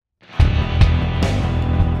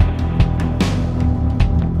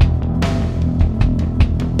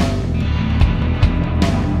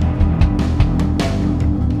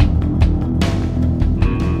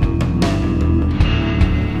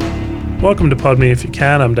Welcome to Pod Me If You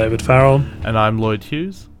Can. I'm David Farrell. And I'm Lloyd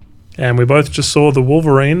Hughes. And we both just saw The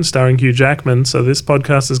Wolverine starring Hugh Jackman, so this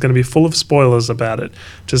podcast is going to be full of spoilers about it.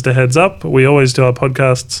 Just a heads up, we always do our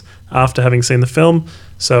podcasts after having seen the film,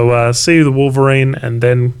 so see The Wolverine and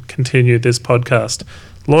then continue this podcast.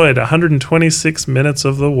 Lloyd, 126 minutes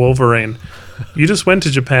of The Wolverine. You just went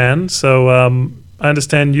to Japan, so I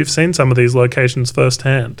understand you've seen some of these locations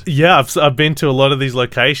firsthand. Yeah, I've been to a lot of these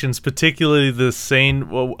locations, particularly the scene,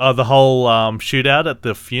 the whole shootout at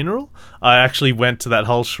the funeral. I actually went to that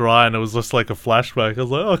whole shrine. It was just like a flashback. I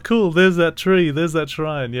was like, oh, cool, there's that tree, there's that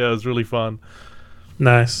shrine. Yeah, it was really fun.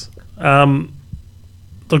 Nice.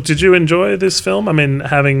 Look, did you enjoy this film? I mean,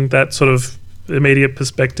 having that sort of immediate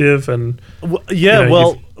perspective and...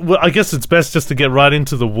 Well, I guess it's best just to get right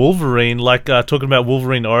into the Wolverine, like talking about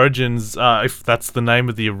Wolverine Origins, if that's the name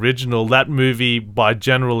of the original. That movie, by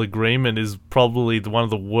general agreement, is probably one of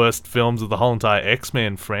the worst films of the whole entire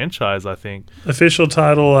X-Men franchise, I think. Official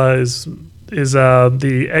title is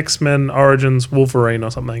the X-Men Origins Wolverine or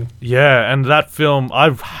something. Yeah, and that film,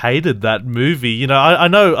 I've hated that movie. You know, I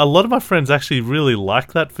know a lot of my friends actually really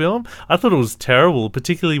like that film. I thought it was terrible,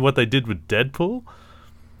 particularly what they did with Deadpool.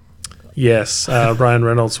 Yes, Ryan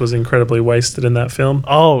Reynolds was incredibly wasted in that film.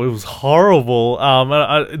 Oh, it was horrible.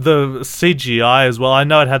 The CGI as well. I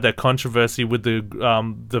know it had that controversy with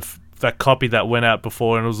that copy that went out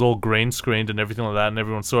before, and it was all green screened and everything like that, and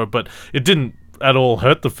everyone saw it, but it didn't at all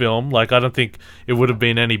hurt the film. Like, I don't think it would have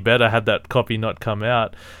been any better had that copy not come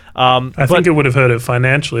out. I think it would have hurt it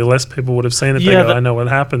financially. Less people would have seen it. I know what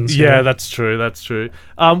happens. Yeah, that's true.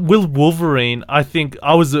 With Wolverine, I think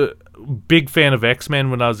I was a big fan of X-Men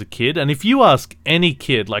when I was a kid, and if you ask any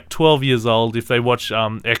kid like 12 years old, if they watch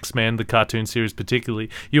X-Men, the cartoon series particularly,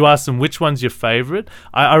 you ask them which one's your favorite,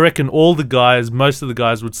 I reckon most of the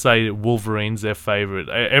guys would say Wolverine's their favorite.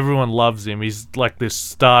 Everyone loves him. He's like this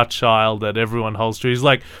star child that everyone holds to. He's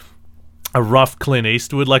like a rough Clint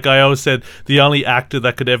Eastwood. Like I always said, the only actor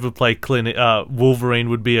that could ever play Wolverine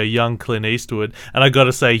would be a young Clint Eastwood. And I got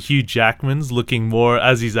to say, Hugh Jackman's looking more,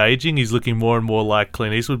 as he's aging, he's looking more and more like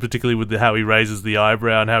Clint Eastwood, particularly with how he raises the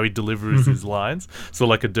eyebrow and how he delivers his lines. So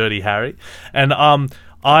like a Dirty Harry. And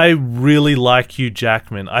I really like Hugh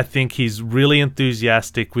Jackman. I think he's really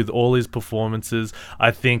enthusiastic with all his performances.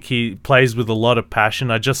 I think he plays with a lot of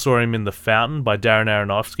passion. I just saw him in The Fountain by Darren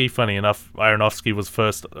Aronofsky. Funny enough, Aronofsky was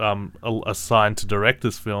first assigned to direct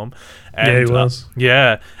this film. And, yeah, he was.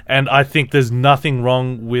 And I think there's nothing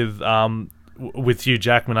wrong with Hugh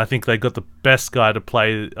Jackman. I think they got the best guy to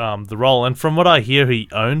play the role. And from what I hear, he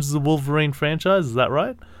owns the Wolverine franchise. Is that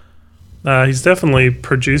right? He's definitely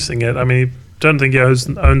producing it. I mean, don't think he owns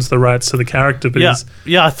the rights to the character, but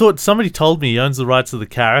I thought somebody told me he owns the rights to the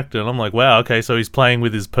character, and I'm like, wow, okay, so he's playing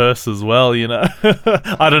with his purse as well, you know.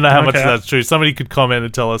 I don't know how much of that's true. Somebody could comment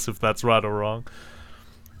and tell us if that's right or wrong.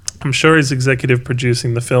 I'm sure he's executive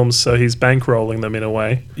producing the films, so he's bankrolling them in a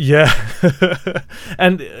way. Yeah.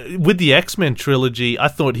 And with the X-Men trilogy, I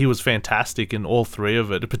thought he was fantastic in all three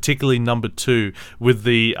of it, particularly number 2 with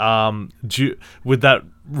the with that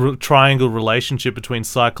triangle relationship between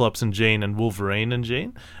Cyclops and Jean and Wolverine and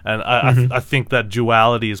Jean. And I think that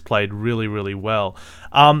duality is played really, really well.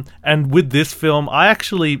 And with this film, I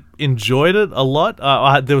actually enjoyed it a lot.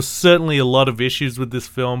 There was certainly a lot of issues with this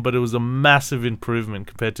film, but it was a massive improvement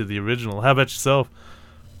compared to the original. How about yourself?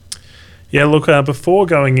 Yeah, look, before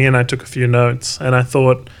going in, I took a few notes, and I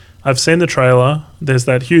thought, I've seen the trailer. There's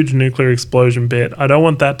that huge nuclear explosion bit. I don't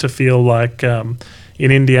want that to feel like in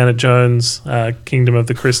Indiana Jones, Kingdom of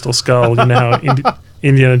the Crystal Skull, you know how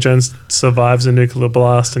Indiana Jones survives a nuclear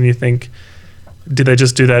blast, and you think, did they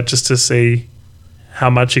just do that just to see how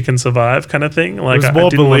much he can survive, kind of thing? Like, it was more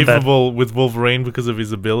believable with Wolverine because of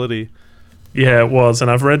his ability. Yeah, it was, and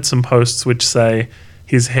I've read some posts which say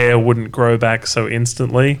his hair wouldn't grow back so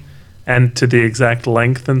instantly and to the exact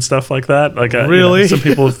length and stuff like that. Like, really? Some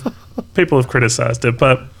people have criticized it,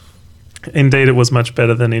 but indeed it was much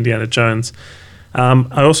better than Indiana Jones.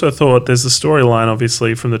 I also thought there's a storyline,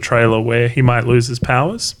 obviously, from the trailer where he might lose his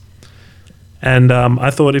powers. And I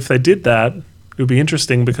thought if they did that, it would be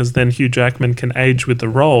interesting because then Hugh Jackman can age with the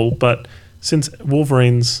role. But since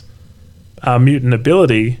Wolverine's mutant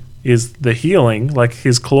ability is the healing, like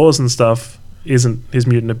his claws and stuff isn't his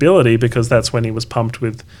mutant ability because that's when he was pumped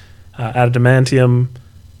with adamantium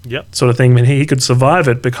sort of thing. I mean, he could survive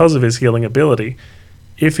it because of his healing ability.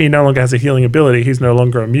 If he no longer has a healing ability, he's no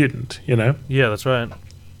longer a mutant, you know? Yeah, that's right.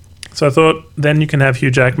 So I thought then you can have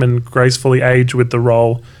Hugh Jackman gracefully age with the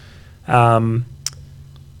role. You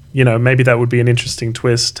know, maybe that would be an interesting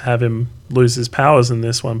twist, have him lose his powers in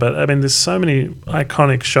this one. But, I mean, there's so many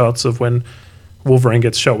iconic shots of when Wolverine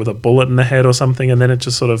gets shot with a bullet in the head or something, and then it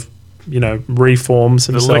just sort of reforms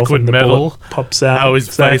himself. liquid and the metal, bullet pops out. How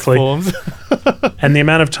his face forms. And the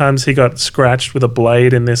amount of times he got scratched with a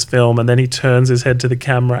blade in this film, and then he turns his head to the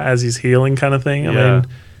camera as he's healing, kind of thing. I mean,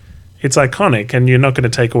 it's iconic, and you're not going to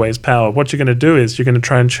take away his power. What you're going to do is you're going to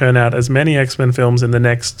try and churn out as many X-Men films in the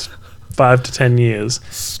next 5 to 10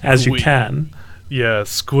 years as you can. Yeah,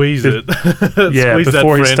 squeeze it. Yeah, Squeeze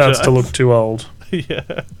before he that starts to franchise. look too old.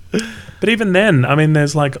 Yeah. But even then, I mean,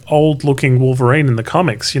 there's like old-looking Wolverine in the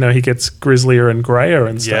comics. He gets grislier and grayer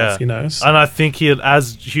and stuff. And I think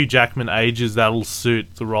as Hugh Jackman ages, that'll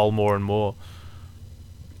suit the role more and more.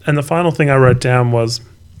 And the final thing I wrote down was,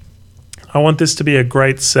 I want this to be a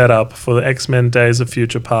great setup for the X-Men Days of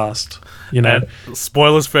Future Past. And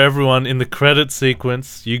spoilers for everyone, in the credit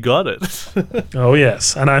sequence, you got it. Oh,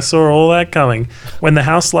 yes. And I saw all that coming. When the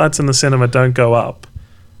house lights in the cinema don't go up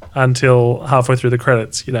until halfway through the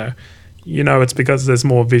credits, it's because there's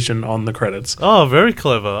more vision on the credits. Oh, very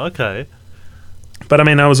clever. Okay. But I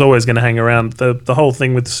mean, I was always going to hang around. The whole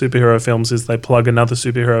thing with the superhero films is they plug another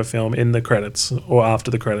superhero film in the credits or after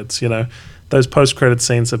the credits. Those post-credit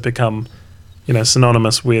scenes have become,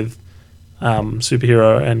 synonymous with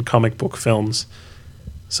superhero and comic book films.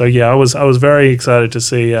 So yeah, I was very excited to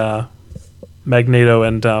see Magneto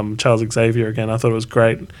and Charles Xavier again. I thought it was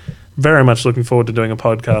great. Very much looking forward to doing a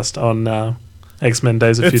podcast on X-Men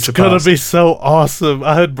Days of Future Past. It's gonna be so awesome.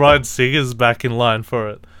 I heard Bryan Singer's back in line for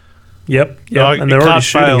it. Yep, and they're already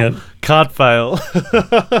shooting it. Can't fail.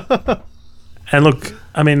 And look,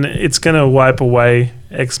 I mean, it's going to wipe away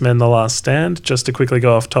X-Men The Last Stand, just to quickly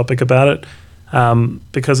go off topic about it,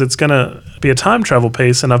 because it's going to be a time travel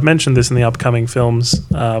piece, and I've mentioned this in the upcoming films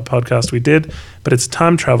podcast we did, but it's a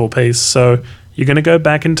time travel piece, so you're going to go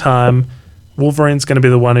back in time. Wolverine's going to be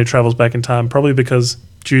the one who travels back in time, probably because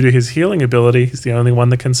due to his healing ability, he's the only one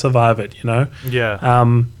that can survive it, Yeah.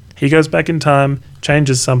 He goes back in time,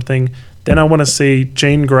 changes something. Then I want to see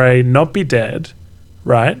Jean Grey not be dead,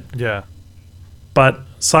 right? Yeah. But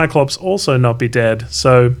Cyclops also not be dead.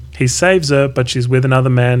 So he saves her, but she's with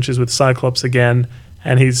another man. She's with Cyclops again,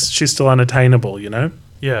 and she's still unattainable,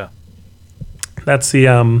 Yeah. That's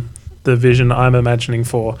the vision I'm imagining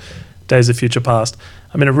for Days of Future Past.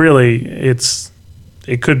 I mean,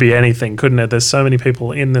 it could be anything, couldn't it? There's so many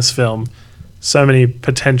people in this film, so many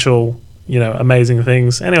potential, amazing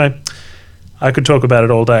things. Anyway, I could talk about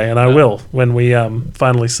it all day, and I will when we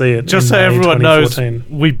finally see it. Just in so May everyone knows,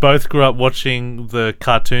 2014. we both grew up watching the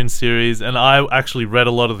cartoon series, and I actually read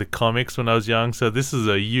a lot of the comics when I was young, so this is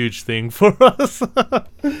a huge thing for us.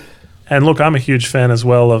 And look, I'm a huge fan as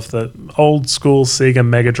well of the old school Sega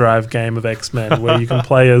Mega Drive game of X-Men, where you can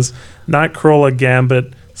play as Nightcrawler,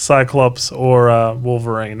 Gambit, Cyclops, or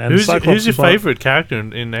Wolverine. And Who's your favorite character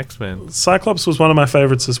in X-Men? Cyclops was one of my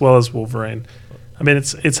favorites as well as Wolverine. I mean,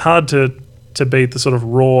 it's hard to beat the sort of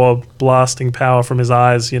raw blasting power from his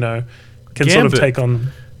eyes, can Gambit. sort of take on...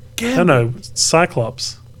 Gambit. No,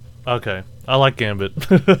 Cyclops. Okay. I like Gambit.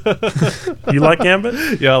 You like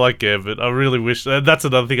Gambit? Yeah, I like Gambit. I really wish... that's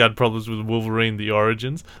another thing I had problems with Wolverine, the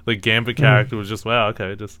Origins. The Gambit character was just, wow,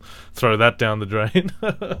 okay, just throw that down the drain.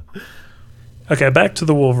 Okay, back to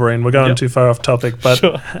the Wolverine. We're going too far off topic, but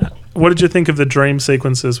Sure. What did you think of the dream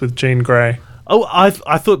sequences with Jean Grey? Oh, I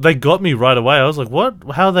thought they got me right away. I was like, what?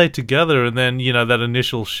 How are they together? And then, that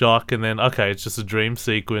initial shock, and then, okay, it's just a dream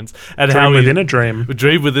sequence. And Dream within a dream.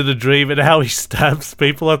 Dream within a dream, and how he stabs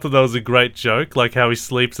people. I thought that was a great joke. Like how he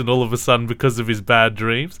sleeps, and all of a sudden, because of his bad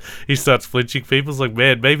dreams, he starts flinching people. It's like,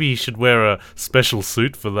 man, maybe he should wear a special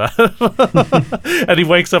suit for that. And he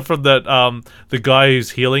wakes up from that, the guy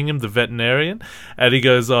who's healing him, the veterinarian, and he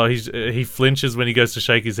goes, he flinches when he goes to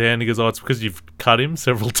shake his hand. He goes, it's because you've cut him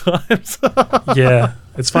several times. Yeah,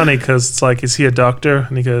 it's funny because it's like, is he a doctor?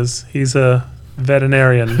 And he goes, he's a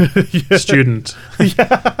veterinarian student.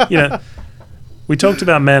 We talked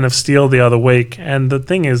about Man of Steel the other week, and the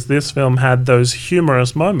thing is, this film had those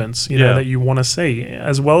humorous moments, that you want to see,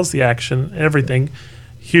 as well as the action, everything.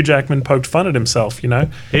 Hugh Jackman poked fun at himself, He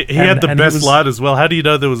had the best line as well. How do you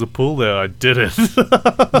know there was a pool there? I didn't.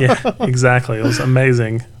 Yeah, exactly. It was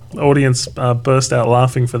amazing. Audience burst out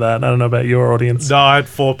laughing for that. I don't know about your audience. No, I had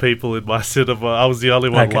 4 people in my cinema. I was the only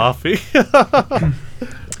one laughing.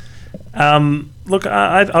 Look,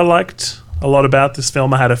 I liked a lot about this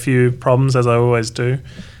film. I had a few problems, as I always do.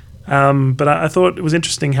 But I thought it was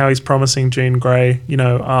interesting how he's promising Jean Grey,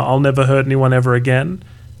 I'll never hurt anyone ever again.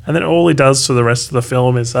 And then all he does for the rest of the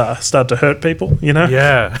film is start to hurt people, you know?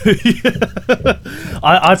 Yeah.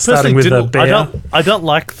 I Starting personally with the didn't. bear. I don't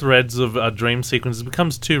like threads of dream sequences. It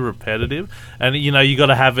becomes too repetitive, and you got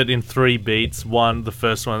to have it in 3 beats. The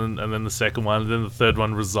first one, and then the second one, and then the third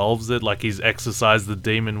one resolves it, like he's exorcised the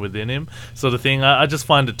demon within him, sort of thing. I just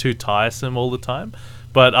find it too tiresome all the time.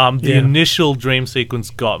 But the initial dream sequence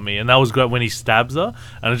got me, and that was great when he stabs her,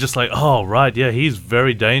 and it's just like, oh right, yeah, he's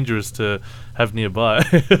very dangerous to have nearby.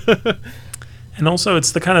 And also,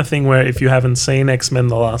 it's the kind of thing where if you haven't seen X-Men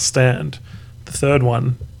The Last Stand, the third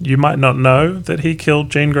one, you might not know that he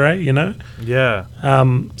killed Jean Grey, you know? Yeah.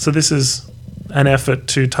 So this is an effort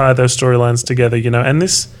to tie those storylines together, you know? And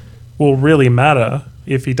this will really matter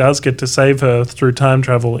if he does get to save her through time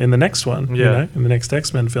travel in the next one, you know, in the next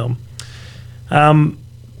X-Men film.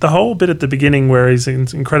 The whole bit at the beginning where he's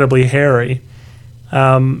incredibly hairy,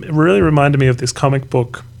 it really reminded me of this comic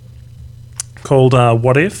book called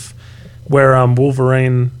What If, where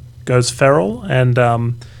Wolverine goes feral,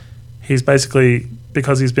 and he's basically,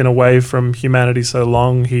 because he's been away from humanity so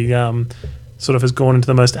long, he sort of has gone into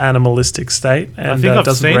the most animalistic state. And I think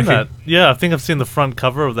I've seen that. Yeah, I think I've seen the front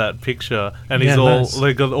cover of that picture, and he's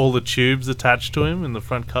they got all the tubes attached to him in the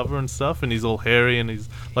front cover and stuff, and he's all hairy and he's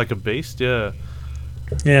like a beast. Yeah.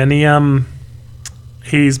 Yeah, and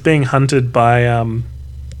he's being hunted by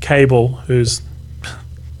Cable, who's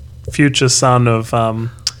future son of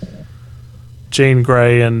Jean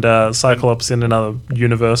Grey and Cyclops in another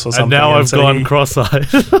universe or something. And now I've gone cross-eyed.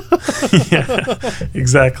 Yeah,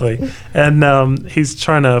 exactly. And he's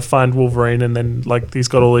trying to find Wolverine, and then like he's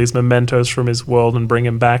got all these mementos from his world and bring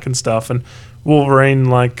him back and stuff. And Wolverine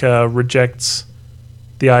rejects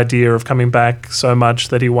the idea of coming back so much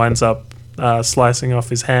that he winds up slicing off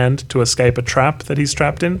his hand to escape a trap that he's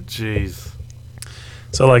trapped in. Jeez.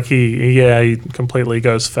 So like he completely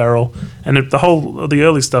goes feral, and the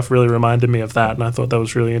early stuff really reminded me of that, and I thought that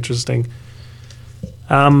was really interesting.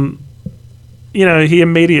 He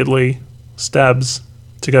immediately stabs,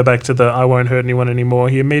 to go back to the I won't hurt anyone anymore.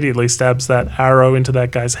 He immediately stabs that arrow into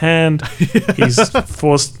that guy's hand. He's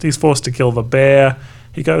forced to kill the bear.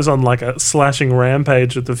 He goes on like a slashing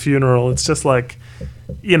rampage at the funeral. It's just like,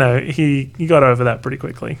 he got over that pretty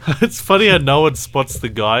quickly. It's funny how no one spots the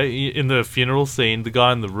guy in the funeral scene, the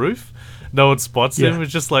guy on the roof. No one spots him.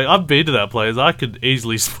 It's just like, I've been to that place. I could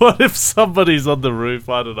easily spot if somebody's on the roof.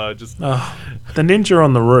 I don't know. The ninja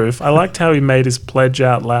on the roof. I liked how he made his pledge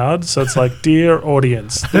out loud. So it's like, dear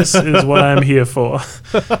audience, this is what I'm here for.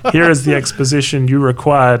 Here is the exposition you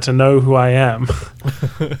require to know who I am.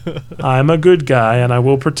 I'm a good guy and I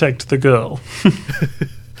will protect the girl.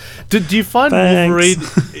 Do you find Wolverine?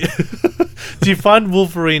 Do you find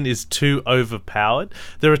Wolverine is too overpowered?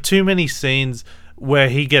 There are too many scenes where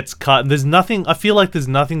he gets cut, and there's nothing. I feel like there's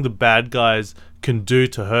nothing the bad guys can do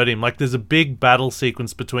to hurt him. Like there's a big battle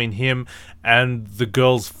sequence between him and the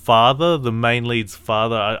girl's father, the main lead's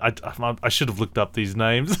father. I should have looked up these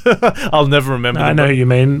names. I'll never remember. I know who you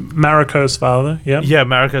mean. Mariko's father. Yep. Yeah,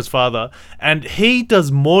 Mariko's father. And he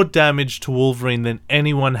does more damage to Wolverine than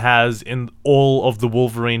anyone has in all of the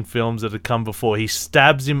Wolverine films that have come before. He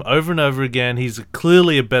stabs him over and over again. He's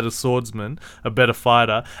clearly a better swordsman, a better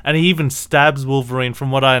fighter, and he even stabs Wolverine, from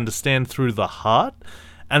what I understand, through the heart.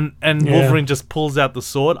 And Wolverine just pulls out the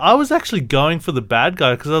sword. I was actually going for the bad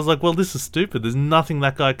guy because I was like, well, this is stupid. There's nothing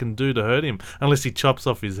that guy can do to hurt him unless he chops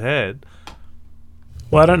off his head.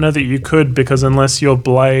 Well, I don't know that you could, because unless your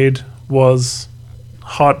blade was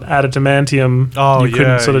hot adamantium, you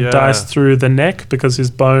couldn't sort of dice through the neck because his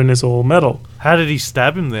bone is all metal. How did he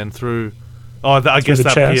stab him then? Through... Oh, I guess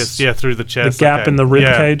that pierced. Yeah, through the chest. The gap in the rib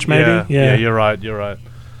cage, maybe? Yeah, you're right.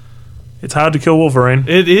 It's hard to kill Wolverine.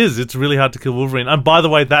 It is. It's really hard to kill Wolverine. And by the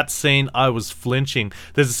way, that scene, I was flinching.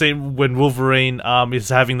 There's a scene when Wolverine is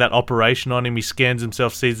having that operation on him. He scans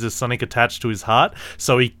himself, sees there's something attached to his heart.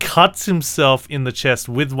 So he cuts himself in the chest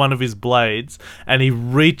with one of his blades, and he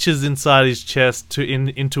reaches inside his chest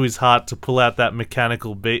into his heart to pull out that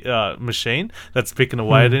mechanical machine that's picking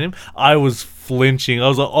away at him. I was flinching. I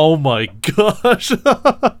was like, oh my gosh.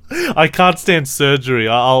 I can't stand surgery.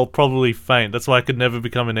 I'll probably faint. That's why I could never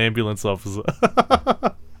become an ambulance officer.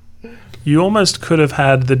 You almost could have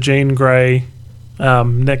had the Jean Grey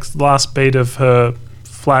last beat of her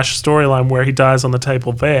Flash storyline where he dies on the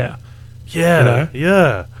table there. Yeah,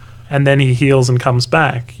 yeah. And then he heals and comes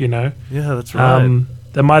back, Yeah, that's right.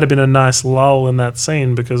 There might have been a nice lull in that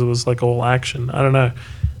scene because it was like all action. I don't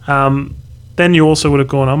know. Then you also would have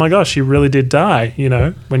gone, oh my gosh, he really did die,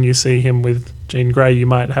 When you see him with Jean Grey, you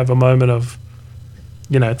might have a moment of,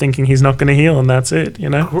 thinking he's not going to heal and that's it,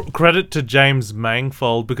 Credit to James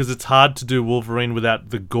Mangold, because it's hard to do Wolverine without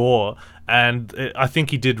the gore, and I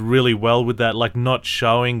think he did really well with that, like not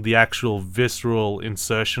showing the actual visceral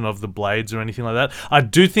insertion of the blades or anything like that. I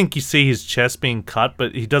do think you see his chest being cut,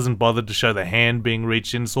 but he doesn't bother to show the hand being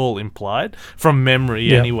reached in. It's all implied from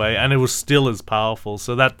memory anyway, and it was still as powerful,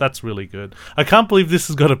 so that's really good. I can't believe this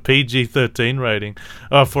has got a PG-13 rating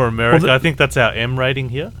for America. I think that's our M rating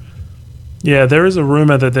here. Yeah, there is a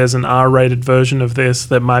rumor that there's an R-rated version of this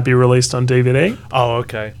that might be released on DVD. Oh,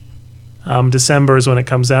 okay. December is when it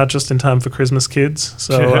comes out, just in time for Christmas, kids.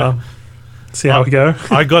 So see how we go.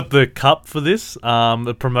 I got the cup for this,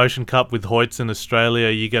 the promotion cup with Hoyts in Australia.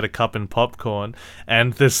 You get a cup and popcorn,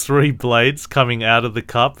 and there's 3 blades coming out of the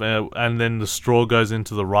cup, and then the straw goes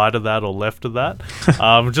into the right of that or left of that.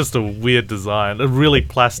 Just a weird design. Really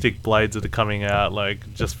plastic blades that are coming out,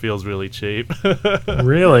 just feels really cheap.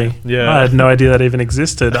 Really? Yeah. I had no idea that even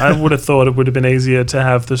existed. I would have thought it would have been easier to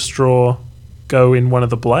have the straw go in one of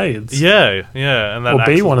the blades. Yeah, and that or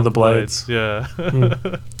be acts one as of the blades. Yeah.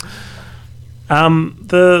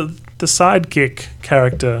 The sidekick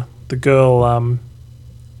character, the girl,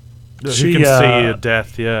 she can see your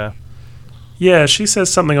death. Yeah, she says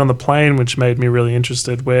something on the plane which made me really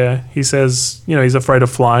interested, where he says, he's afraid of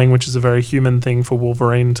flying, which is a very human thing for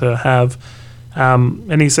Wolverine to have.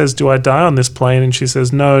 And he says, "Do I die on this plane?" And she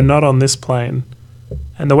says, "No, not on this plane."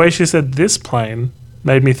 And the way she said "this plane"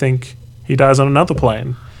 made me think he dies on another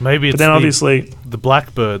plane. Maybe it's but then obviously the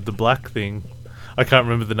blackbird, the black thing. I can't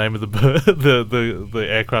remember the name of the bird, the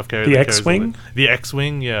aircraft carrier. The X-Wing? The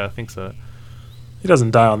X-Wing, yeah, I think so. He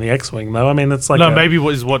doesn't die on the X-Wing, though. I mean, it's like... No, maybe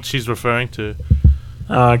what she's referring to.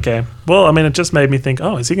 Oh, okay. Well, I mean, it just made me think,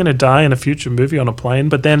 is he going to die in a future movie on a plane?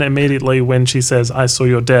 But then immediately when she says, "I saw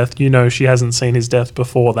your death," she hasn't seen his death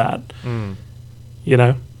before that.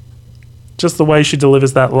 Just the way she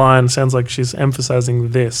delivers that line sounds like she's emphasizing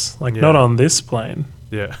this. Not on this plane.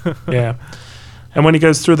 Yeah. Yeah. And when he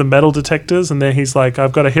goes through the metal detectors and then he's like,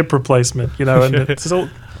 "I've got a hip replacement," and it's all...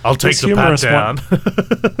 I'll take the pat down.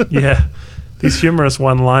 Yeah. These humorous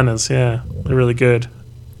one-liners, they're really good.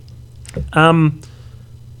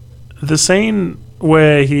 The scene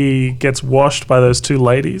where he gets washed by those 2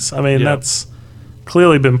 ladies, I mean, that's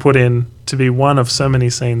clearly been put in to be one of so many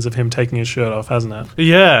scenes of him taking his shirt off, hasn't it?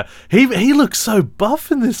 Yeah. He looks so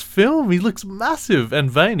buff in this film. He looks massive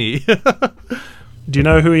and veiny. Do you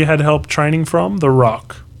know who he had help training from? The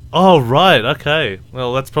Rock. Oh, right. Okay.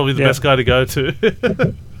 Well, that's probably the best guy to go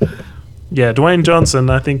to. Yeah, Dwayne Johnson,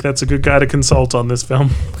 I think that's a good guy to consult on this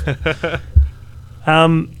film.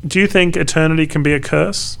 Do you think eternity can be a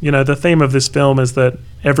curse? The theme of this film is that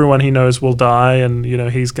everyone he knows will die and,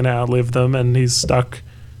 he's going to outlive them and he's stuck.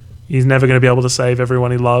 He's never going to be able to save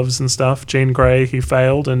everyone he loves and stuff. Jean Grey, he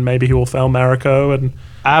failed, and maybe he will fail Mariko. And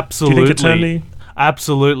absolutely. Do you think eternity...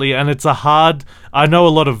 Absolutely, and it's a hard... I know a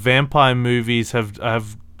lot of vampire movies have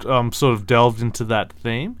sort of delved into that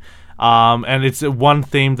theme, and it's one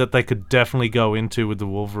theme that they could definitely go into with the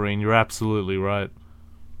Wolverine. You're absolutely right.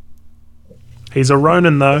 He's a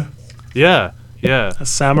Ronin, though. Yeah. A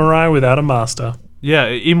samurai without a master. Yeah,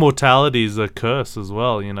 immortality is a curse as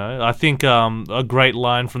well, I think a great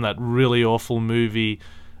line from that really awful movie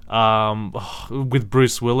with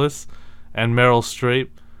Bruce Willis and Meryl Streep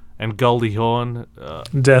and Goldie Hawn.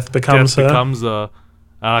 Death becomes her.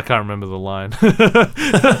 I can't remember the line.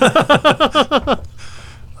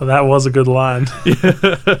 Well, that was a good line.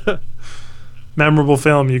 Yeah. Memorable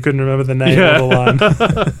film. You couldn't remember the name of the line.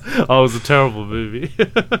 Oh, it was a terrible movie.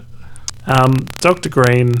 Dr.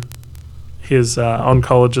 Green, his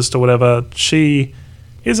oncologist or whatever, she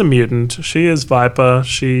is a mutant. She is Viper.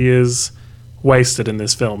 She is wasted in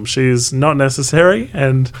this film. She's not necessary,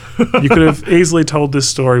 and you could have easily told this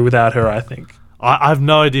story without her, I think. I have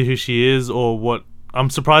no idea who she is or what. I'm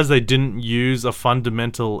surprised they didn't use a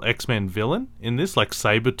fundamental X-Men villain in this, like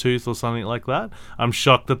Sabretooth or something like that. I'm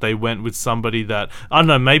shocked that they went with somebody that... I don't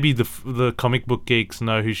know, maybe the comic book geeks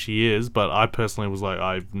know who she is, but I personally was like,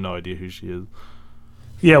 I have no idea who she is.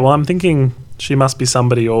 Yeah, well, I'm thinking she must be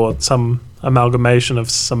somebody or some amalgamation of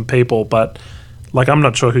some people, but I'm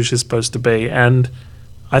not sure who she's supposed to be, and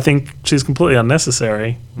I think she's completely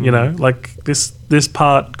unnecessary, this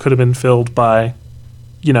part could have been filled by,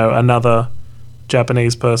 another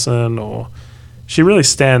Japanese person, or she really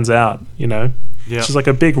stands out, Yeah. She's like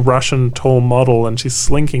a big Russian tall model, and she's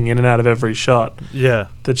slinking in and out of every shot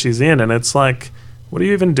that she's in, and it's like, what are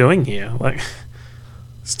you even doing here?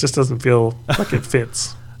 This just doesn't feel like it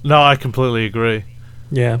fits. No, I completely agree.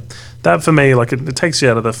 Yeah. That for me, it takes you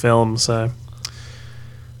out of the film, so...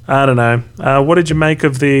 I don't know. What did you make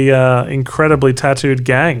of the incredibly tattooed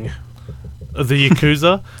gang? The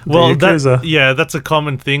Yakuza? Well, Yakuza. that's a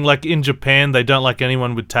common thing. Like in Japan, they don't like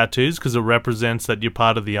anyone with tattoos because it represents that you're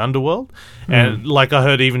part of the underworld. And like I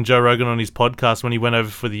heard even Joe Rogan on his podcast when he went over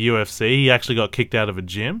for the UFC, he actually got kicked out of a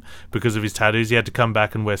gym because of his tattoos. He had to come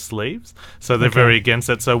back and wear sleeves. So they're very against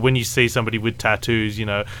that. So when you see somebody with tattoos, you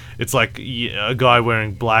know, it's like a guy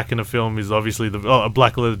wearing black in a film is obviously a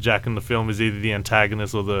black leather jacket in the film is either the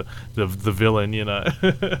antagonist or the villain, you know.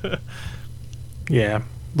 Yeah.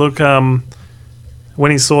 Look,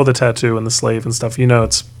 when he saw the tattoo and the sleeve and stuff, you know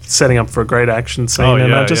it's setting up for a great action scene.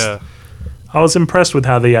 I was impressed with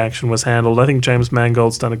how the action was handled. I think James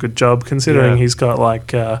Mangold's done a good job, considering he's got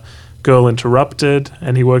like Girl Interrupted,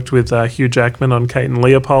 and he worked with Hugh Jackman on Kate and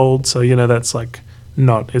Leopold, so you know that's like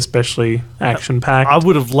not especially action-packed. I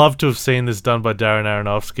would have loved to have seen this done by Darren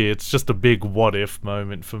Aronofsky. It's just a big what-if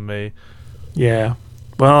moment for me. Yeah.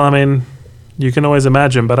 Well, I mean, you can always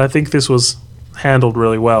imagine, but I think this was handled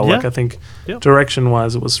really well. Yeah. Like I think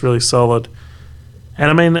direction-wise it was really solid. And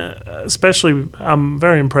I mean, especially I'm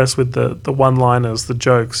very impressed with the one-liners, the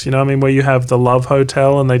jokes, you know, I mean, where you have the love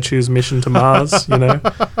hotel and they choose Mission to Mars, you know.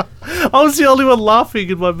 I was the only one laughing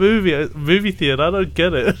in my movie theater. I don't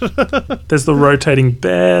get it. There's the rotating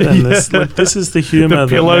bed and this is the humor.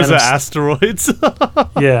 The pillows are asteroids.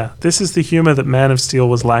 Yeah, this is the humor that Man of Steel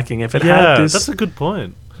was lacking. If it had this, that's a good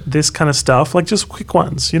point. This kind of stuff, like just quick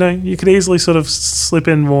ones, you know, you could easily sort of slip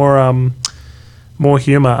in more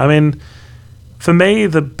humor. I mean, for me,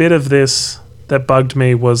 the bit of this that bugged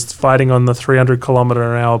me was fighting on the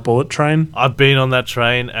 300-kilometer-an-hour bullet train. I've been on that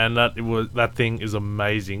train, and that thing is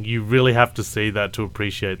amazing. You really have to see that to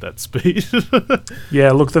appreciate that speed.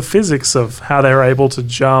 Yeah, look, the physics of how they're able to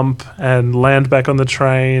jump and land back on the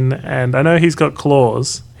train, and I know he's got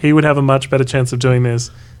claws. He would have a much better chance of doing this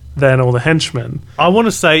than all the henchmen. I want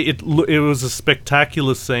to say it was a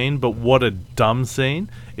spectacular scene, but what a dumb scene.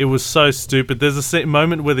 It was so stupid. There's a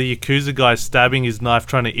moment where the Yakuza guy is stabbing his knife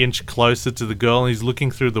trying to inch closer to the girl, and he's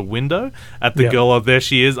looking through the window at the girl. Oh, there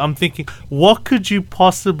she is. I'm thinking, what could you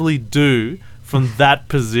possibly do from that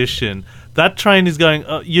position? That train is going,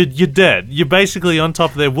 you're dead. You're basically on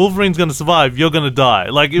top of there. Wolverine's going to survive. You're going to die.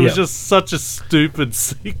 Like, it was just such a stupid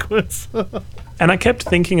sequence. And I kept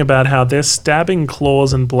thinking about how they're stabbing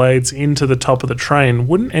claws and blades into the top of the train.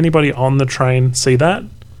 Wouldn't anybody on the train see that?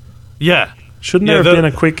 Yeah. Shouldn't there have been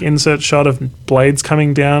a quick insert shot of blades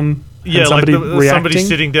coming down? Yeah, somebody like reacting? Somebody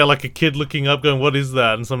sitting there like a kid looking up going, what is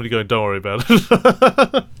that? And somebody going, don't worry about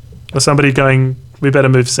it. Or somebody going, we better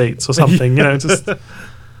move seats or something. You know, just,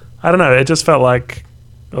 I don't know. It just felt like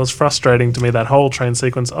it was frustrating to me, that whole train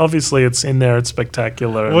sequence. Obviously, it's in there. It's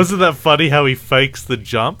spectacular. Wasn't that funny how he fakes the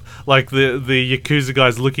jump? Like the Yakuza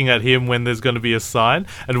guy's looking at him when there's going to be a sign,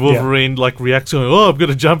 and Wolverine like reacts going, "Oh, I'm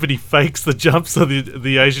going to jump," and he fakes the jump so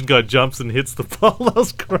the Asian guy jumps and hits the pole. That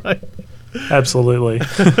was great. Absolutely.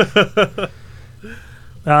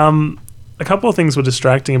 A couple of things were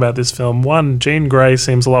distracting about this film. One, Jean Grey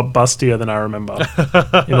seems a lot bustier than I remember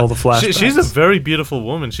in all the flashbacks. She's a very beautiful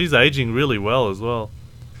woman. She's aging really well as well.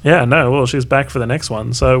 Yeah, no, well, she's back for the next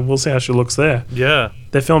one, so we'll see how she looks there. Yeah.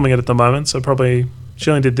 They're filming it at the moment, so probably she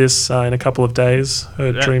only did this in a couple of days,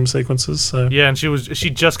 her dream sequences. So yeah, and she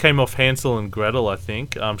just came off Hansel and Gretel, I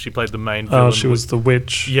think. She played the main villain. Oh, she was the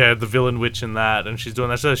witch. Yeah, the villain witch in that, and she's doing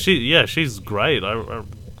that. So she's great.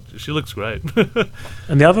 She looks great.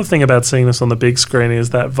 And the other thing about seeing this on the big screen is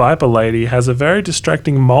that Viper lady has a very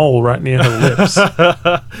distracting mole right near her lips.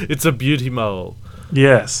 It's a beauty mole.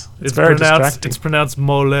 Yes, it's very distracting. It's pronounced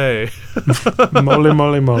mole.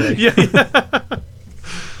 Mole. Yeah.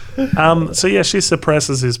 So yeah, she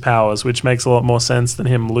suppresses his powers, which makes a lot more sense than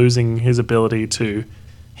him losing his ability to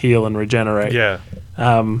heal and regenerate. Yeah.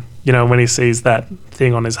 You know, when he sees that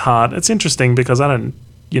thing on his heart, it's interesting because I don't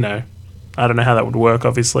know how that would work.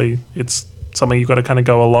 Obviously, it's something you've got to kind of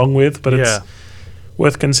go along with, but it's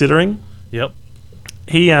worth considering. Yep.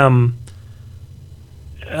 He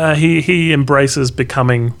embraces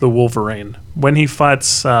becoming the Wolverine when he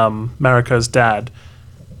fights Mariko's dad.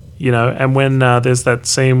 You know, and when there's that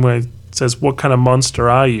scene where it says, "What kind of monster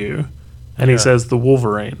are you?" and he says, "The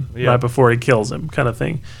Wolverine," right before he kills him, kind of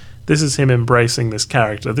thing. This is him embracing this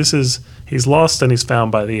character. He's lost and he's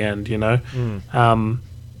found by the end. You know.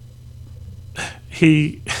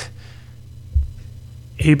 He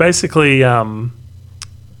basically,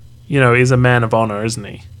 is a man of honor, isn't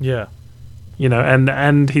he? Yeah. You know,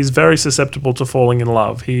 and he's very susceptible to falling in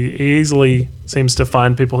love. He easily seems to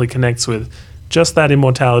find people he connects with. Just that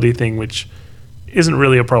immortality thing, which isn't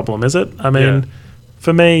really a problem, is it? I mean,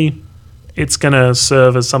 for me, it's going to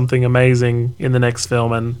serve as something amazing in the next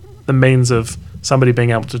film, and the means of somebody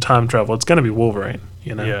being able to time travel. It's going to be Wolverine,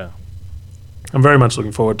 you know? Yeah. I'm very much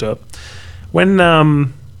looking forward to it.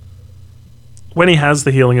 When he has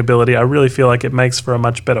the healing ability, I really feel like it makes for a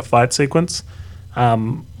much better fight sequence.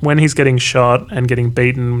 When he's getting shot and getting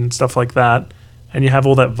beaten and stuff like that, and you have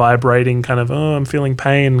all that vibrating kind of, oh, I'm feeling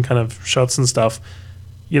pain kind of shots and stuff,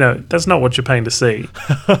 you know, that's not what you're paying to see.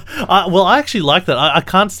 Well, I actually like that. I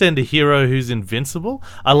can't stand a hero who's invincible.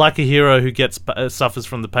 I like a hero who suffers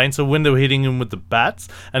from the pain. So when they were hitting him with the bats,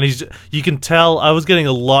 and you can tell I was getting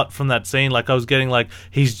a lot from that scene. Like I was getting like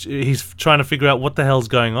he's trying to figure out what the hell's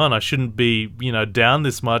going on. I shouldn't be down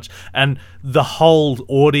this much, and the whole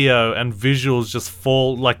audio and visuals just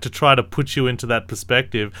fall like to try to put you into that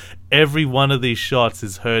perspective. Every one of these shots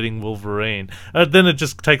is hurting Wolverine. Then it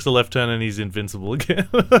just takes a left turn and he's invincible again.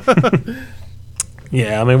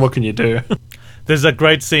 Yeah, I mean, what can you do? There's a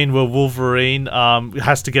great scene where Wolverine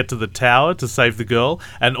has to get to the tower to save the girl,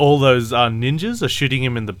 and all those ninjas are shooting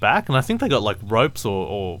him in the back, and I think they got like ropes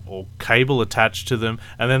or cable attached to them,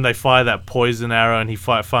 and then they fire that poison arrow and he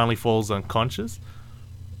finally falls unconscious.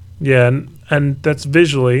 Yeah, and that's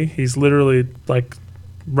visually, he's literally like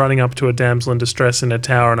running up to a damsel in distress in a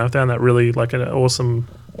tower, and I found that really like an awesome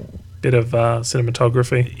bit of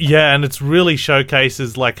cinematography. Yeah, and it's really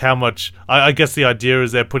showcases like how much I guess the idea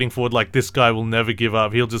is they're putting forward like this guy will never give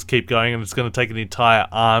up, he'll just keep going, and it's going to take an entire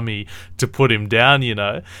army to put him down,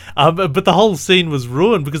 but the whole scene was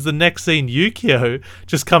ruined because the next scene Yukio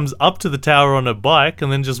just comes up to the tower on a bike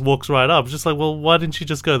and then just walks right up. It's just like, well, why didn't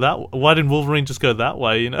Wolverine just go that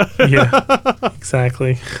way? Yeah,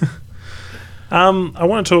 exactly. I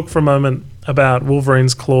want to talk for a moment about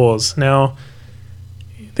Wolverine's claws. Now,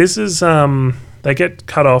 this is they get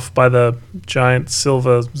cut off by the giant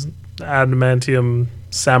silver adamantium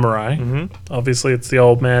samurai. Mm-hmm. Obviously, it's the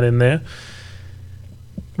old man in there.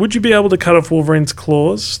 Would you be able to cut off Wolverine's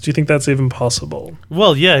claws? Do you think that's even possible?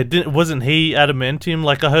 Well, yeah, wasn't he adamantium?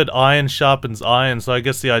 Like, I heard iron sharpens iron, so I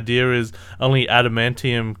guess the idea is only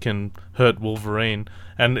adamantium can hurt Wolverine.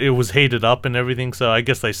 And it was heated up and everything, so I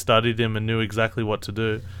guess they studied him and knew exactly what to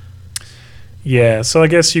do. Yeah, so I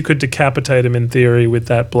guess you could decapitate him in theory with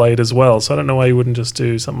that blade as well. So I don't know why you wouldn't just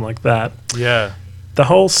do something like that. Yeah. The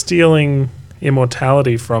whole stealing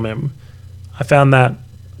immortality from him, I found that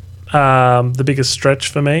the biggest stretch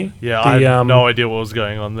for me. Yeah, I had no idea what was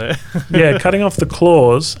going on there. Yeah, cutting off the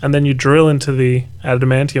claws and then you drill into the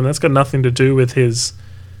adamantium, that's got nothing to do with his,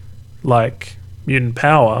 like, mutant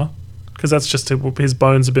power, because that's just his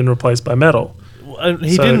bones have been replaced by metal.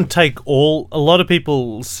 He didn't take all. A lot of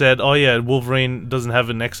people said, "Oh yeah, Wolverine doesn't have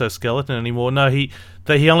an exoskeleton anymore." No, he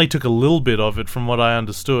only took a little bit of it, from what I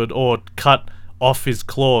understood, or cut off his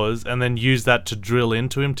claws and then used that to drill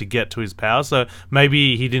into him to get to his power. So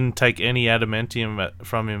maybe he didn't take any adamantium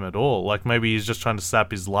from him at all. Like maybe he's just trying to sap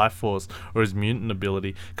his life force or his mutant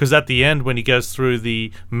ability. Because at the end, when he goes through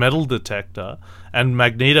the metal detector and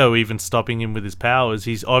Magneto even stopping him with his powers,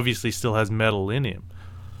 he obviously still has metal in him.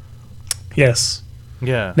 Yes.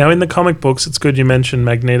 Yeah. Now, in the comic books, it's good you mentioned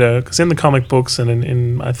Magneto, because in the comic books and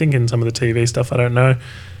in I think in some of the TV stuff, I don't know,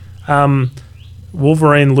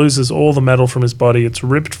 Wolverine loses all the metal from his body. It's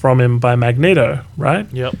ripped from him by Magneto, right?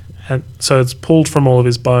 Yep. And so it's pulled from all of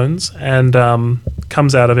his bones and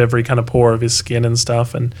comes out of every kind of pore of his skin and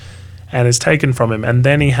stuff, and is taken from him. And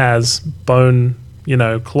then he has bone,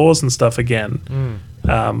 claws and stuff again,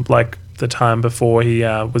 like the time before he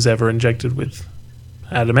was ever injected with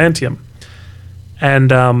adamantium.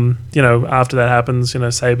 And, after that happens,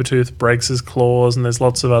 Sabretooth breaks his claws and there's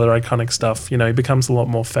lots of other iconic stuff. He becomes a lot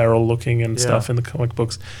more feral looking and stuff in the comic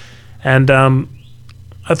books. And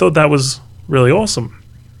I thought that was really awesome.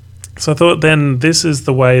 So I thought then this is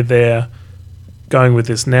the way they're going with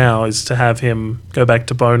this now, is to have him go back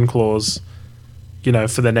to bone claws,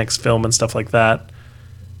 for the next film and stuff like that.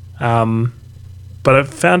 But I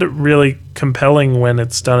found it really compelling when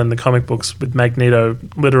it's done in the comic books with Magneto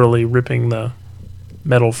literally ripping the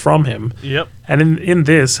metal from him. Yep. And in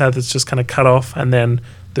this, how it's just kind of cut off and then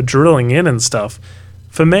the drilling in and stuff.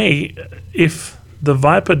 For me, if the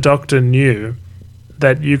Viper Doctor knew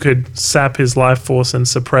that you could sap his life force and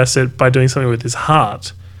suppress it by doing something with his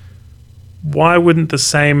heart, why wouldn't the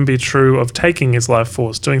same be true of taking his life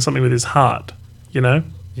force, doing something with his heart,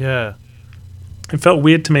 Yeah. It felt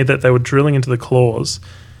weird to me that they were drilling into the claws.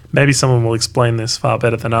 Maybe someone will explain this far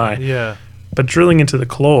better than I. Yeah. But drilling into the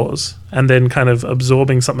claws and then kind of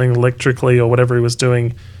absorbing something electrically or whatever he was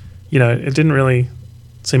doing, it didn't really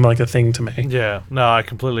seem like a thing to me. Yeah, no, I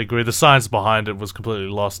completely agree. The science behind it was completely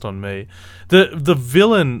lost on me. The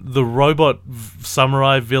villain, the robot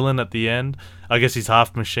samurai villain at the end, I guess he's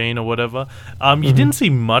half machine or whatever. You didn't see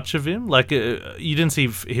much of him. Like, you didn't see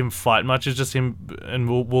him fight much. It's just him and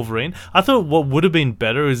Wolverine. I thought what would have been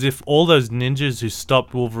better is if all those ninjas who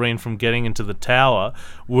stopped Wolverine from getting into the tower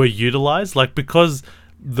were utilized. Like, because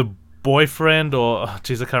the boyfriend, or I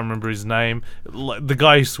can't remember his name, like, the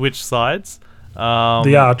guy who switched sides.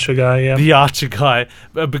 The Archer guy, yeah. The Archer guy,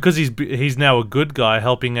 because he's now a good guy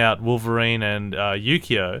helping out Wolverine and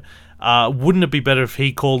Yukio. Wouldn't it be better if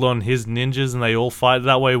he called on his ninjas and they all fight?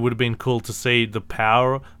 That way, it would have been cool to see the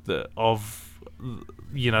power of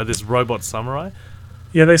this robot samurai.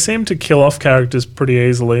 Yeah, they seem to kill off characters pretty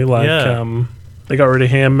easily. Like, they got rid of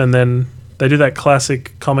him, and then they do that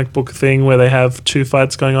classic comic book thing where they have two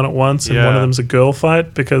fights going on at once, and one of them's a girl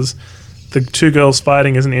fight, because the two girls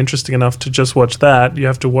fighting isn't interesting enough to just watch that. You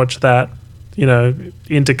have to watch that,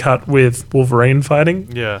 intercut with Wolverine fighting.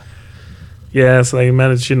 Yeah. Yeah, so they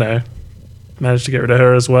managed to get rid of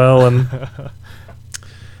her as well, and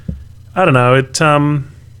I don't know.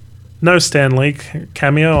 No Stan Lee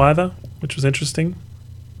cameo either, which was interesting.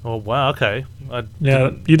 Oh wow, okay. You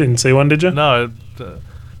didn't see one, did you? No.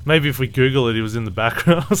 Maybe if we Google it, he was in the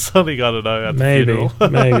background or something. I don't know. At the funeral.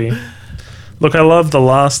 Maybe. Look, I love the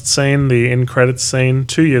last scene, the end credits scene.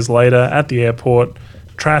 2 years later, at the airport,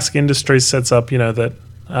 Trask Industries sets up, that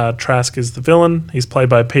Trask is the villain. He's played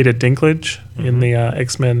by Peter Dinklage in the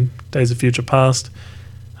X-Men Days of Future Past.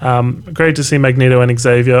 Great to see Magneto and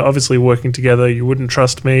Xavier obviously working together. You wouldn't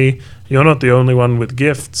trust me. You're not the only one with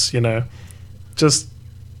gifts, Just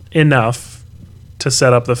enough to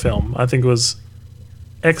set up the film. I think it was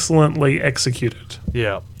excellently executed.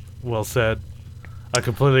 Yeah, well said. I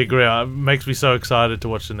completely agree. It makes me so excited to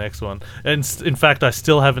watch the next one. And in fact, I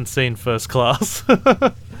still haven't seen First Class.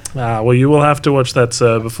 Well, you will have to watch that,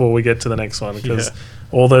 sir, before we get to the next one, because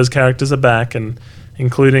all those characters are back, and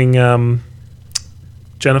including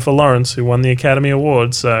Jennifer Lawrence, who won the Academy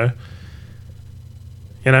Award. So,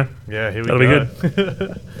 yeah, here we that'll go. be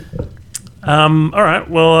good. All right,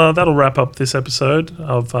 well, that'll wrap up this episode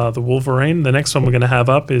of The Wolverine. The next one we're going to have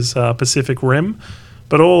up is Pacific Rim.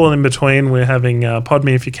 But all in between, we're having Pod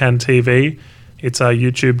Me If You Can TV. It's our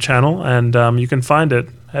YouTube channel, and you can find it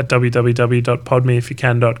at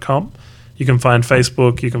www.podmeifyoucan.com. You can find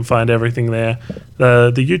Facebook, you can find everything there.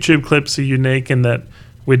 The YouTube clips are unique in that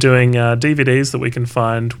we're doing DVDs that we can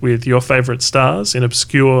find with your favourite stars in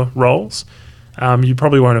obscure roles. You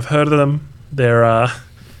probably won't have heard of them. They're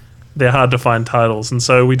hard to find titles, and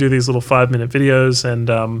so we do these little 5-minute videos, and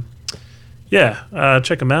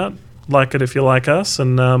check them out. Like it if you like us,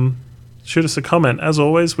 and shoot us a comment. As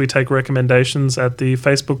always, we take recommendations at the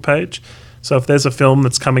Facebook page. So if there's a film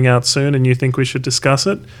that's coming out soon and you think we should discuss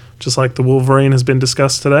it, just like The Wolverine has been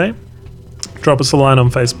discussed today, drop us a line on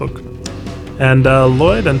Facebook. And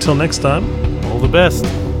Lloyd, until next time, all the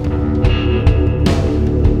best.